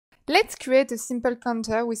Let's create a simple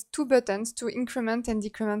counter with two buttons to increment and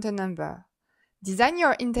decrement a number. Design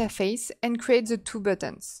your interface and create the two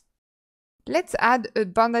buttons. Let's add a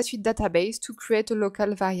PandaSuite database to create a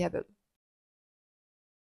local variable.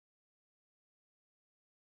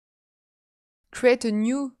 Create a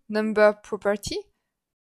new number property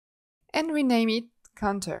and rename it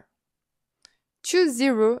counter. Choose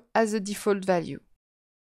 0 as the default value.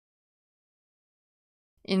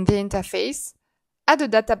 In the interface, add a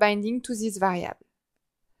data binding to this variable.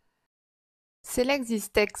 Select this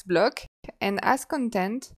text block and as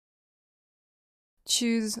content,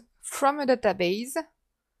 choose from a database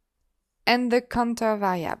and the counter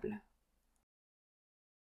variable.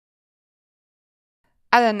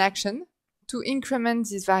 Add an action to increment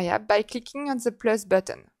this variable by clicking on the plus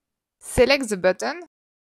button. Select the button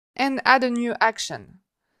and add a new action.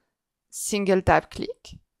 Single tap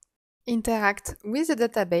click, interact with the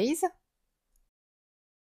database,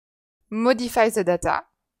 modify the data.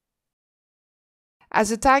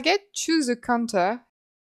 As a target, choose a counter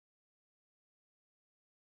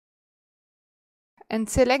and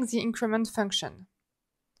select the increment function.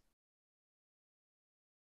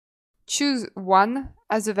 Choose 1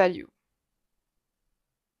 as a value.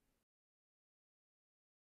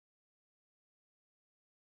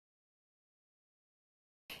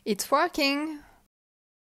 It's working!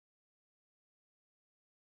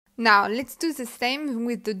 Now let's do the same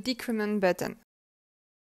with the decrement button.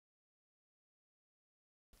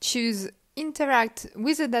 Choose Interact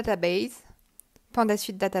with the database,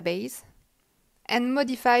 PandaSuite Database, and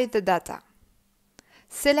modify the data.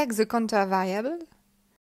 Select the counter variable,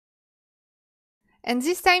 and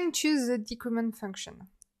this time choose the decrement function.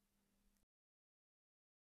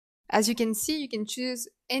 As you can see, you can choose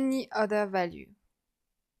any other value.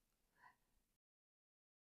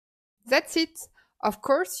 That's it! Of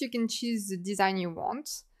course, you can choose the design you want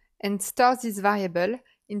and store this variable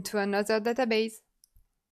into another database.